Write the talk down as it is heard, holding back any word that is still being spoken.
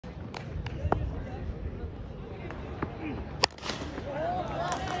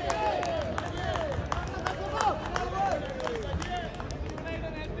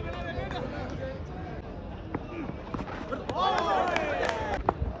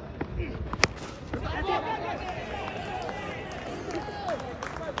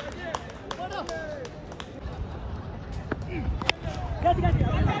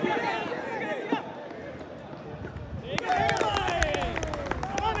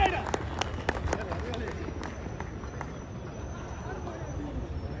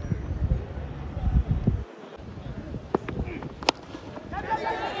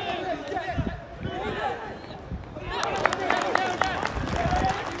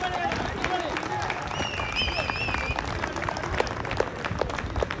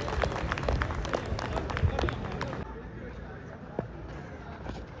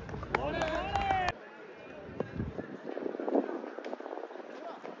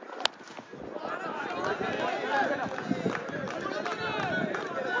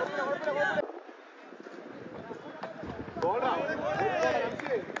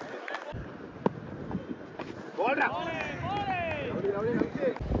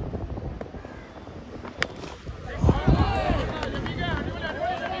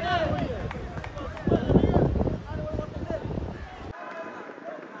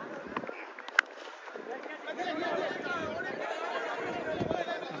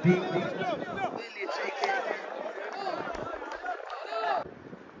Will you take it?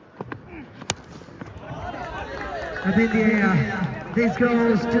 Up in the air. This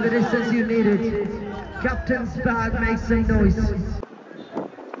goes to the distance you needed. Captain's bag makes some noise.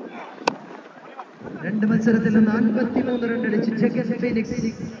 രണ്ട് മത്സരത്തിൽ 43 run അടിച്ച് Jagan Phoenix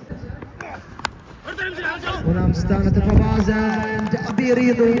മൂന്നാം സ്ഥാനത്ത് Fawaz and Abi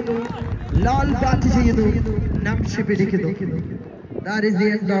എറിയുന്നു, Lal bat ചെയ്യുന്നു, നംഷി പിടിക്കുന്നു. That is the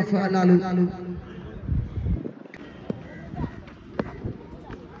end of Lalu.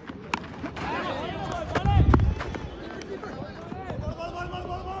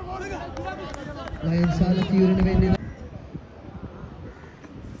 Lions ALATHIYURിന് വേണ്ടി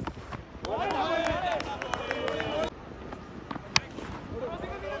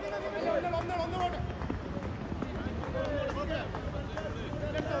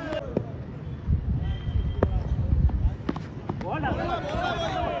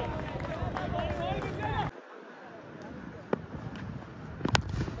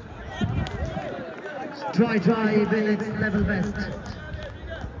try with its level best.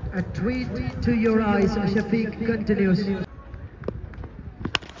 A tweet to your eyes. Shafiq continues.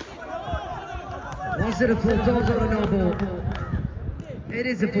 Was it a full toss or a no ball? It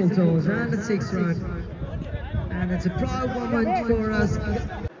is a full toss and a 6 run. And it's a proud moment for us.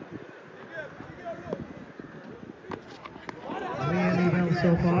 Really well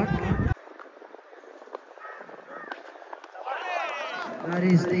so far. That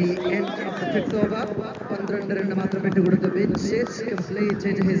is the end of the 5th over. 12 run മാത്രം വിട്ടുകൊടുത്ത Vince has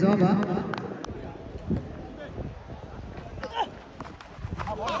completed his over.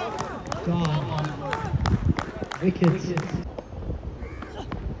 Gone. Wickets.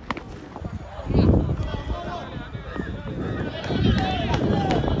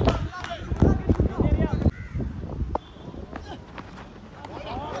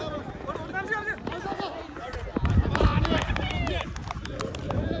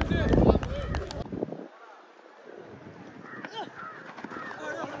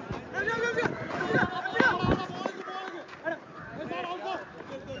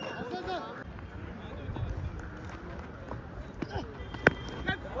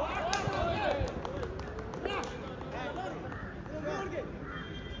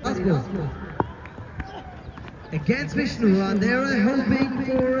 Against Vishnu, and they're hoping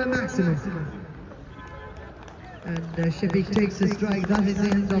for a maximum. And Shafiq takes a strike. That is the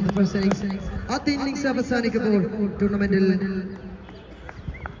end of the first innings. At the innings അവസാനിക്കുമ്പോൾ ടൂർണമെന്റിൽ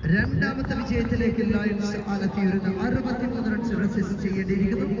രണ്ടാമത്തെ വിജയത്തിലേക്ക് lions ആലത്തിയൂരിന് 63 runs resist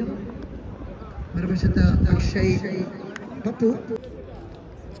ചെയ്യേണ്ടിയിരിക്കുന്നു. മറുവശത്ത് Akshay Pappu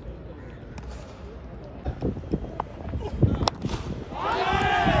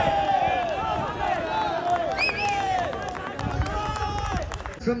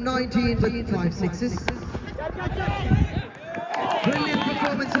from 19 with 5 sixes. Brilliant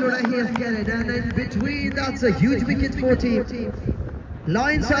performance, Luna. He has get it, and in between, that's a huge wicket for team.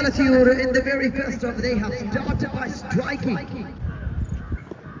 Lions ALATHIYUR in the very first of they have started by striking.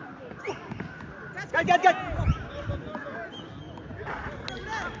 Get.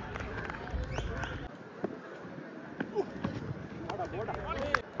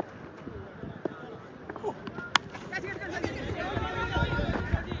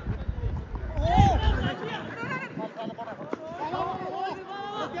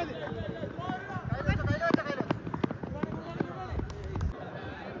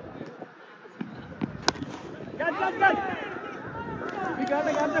 We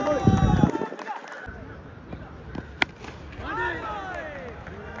got the ball.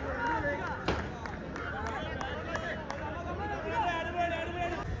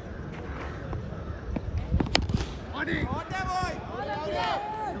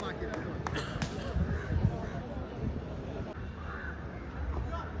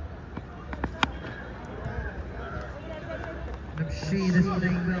 Rashid is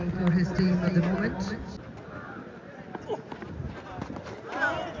playing well for his team at the moment.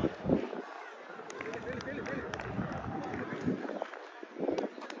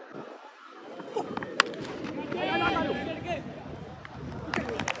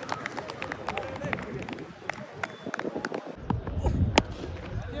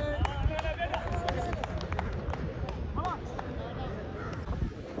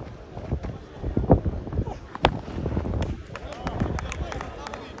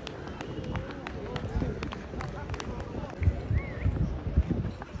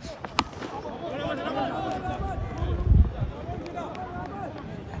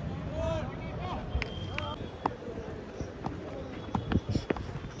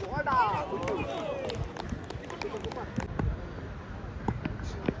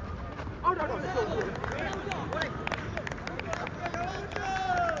 New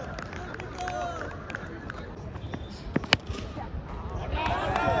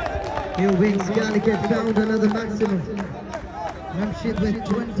wins, CALICUT found another maximum. Ramshid with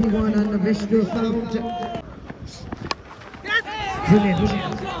 21 and Vishnu found. Brilliant.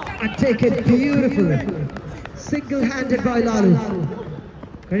 And take it beautiful. Single-handed by Lalu.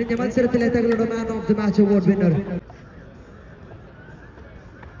 കഴിഞ്ഞ മത്സരത്തിലെ തങ്ങളുടെ man of the match award winner.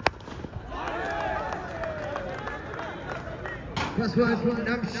 First one from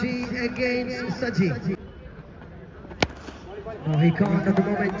Namshi against Saji. No, he can't at the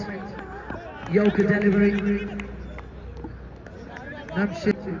moment. Yoka delivering.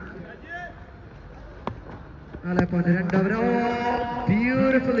 Namshi. Oh,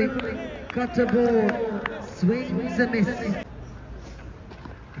 beautifully cut a ball. Swings and miss.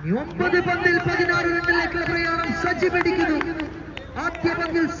 9 പന്തിൽ 16 റണ്ണിലേക്കുള്ള പ്രയാണം സജി പിടിക്കുന്നു. ആദ്യ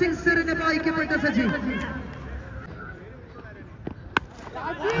പന്തിൽ സിക്സറിന് വായിക്കപ്പെട്ട Saji.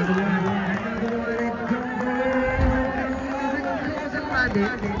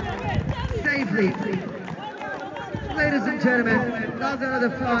 Safely. Ladies and gentlemen, that's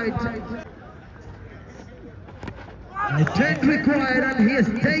another fight. A 10 required and he has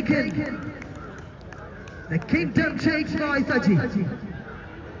taken the kingdom changed by Saji.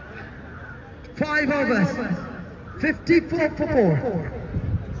 5 overs, 54 for 4.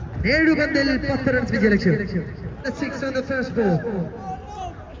 7 പന്തിൽ 10 runs വിജയലക്ഷ്യം. The 6 on the first ball.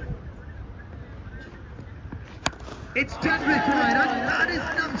 It's 10 required and that is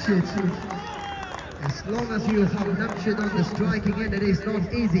Namshid. As long as you have Namshid on the striking end, it is not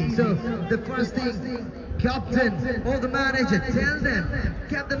easy. So the first thing, captain or the manager, tell them,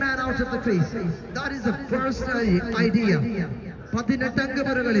 get the man out of the crease. That is the first idea. 18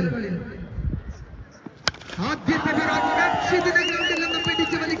 അംഗപുരകളിൽ ആദ്യത്തെ നംഷിദിനെ ഗ്രൗണ്ടിൽ നിന്ന്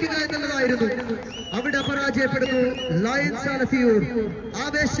പിടിച്ചു വലിക്കുക എന്നുള്ളതായിരുന്നു. അവിടെ പരാജയപ്പെടുന്നു lions Alathiyur.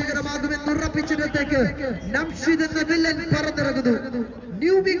 ആവേശകരമാകുമെന്ന് ഉറപ്പിച്ചിടത്തേക്ക് Namshid എന്ന villain പറന്നിറങ്ങുന്നു.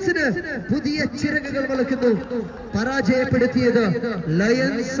 New വിങ്സിന് പുതിയ ചിറകുകൾ വളക്കുന്നു. പരാജയപ്പെടുത്തിയത്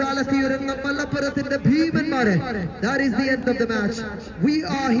ലയൺസ് ആലത്തിയൂർ എന്ന മലപ്പുറത്തിന്റെ ഭീമന്മാരെ. That is the end of the match. We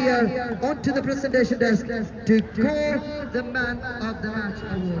are here onto the presentation desk to call the man of the match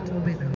award winner.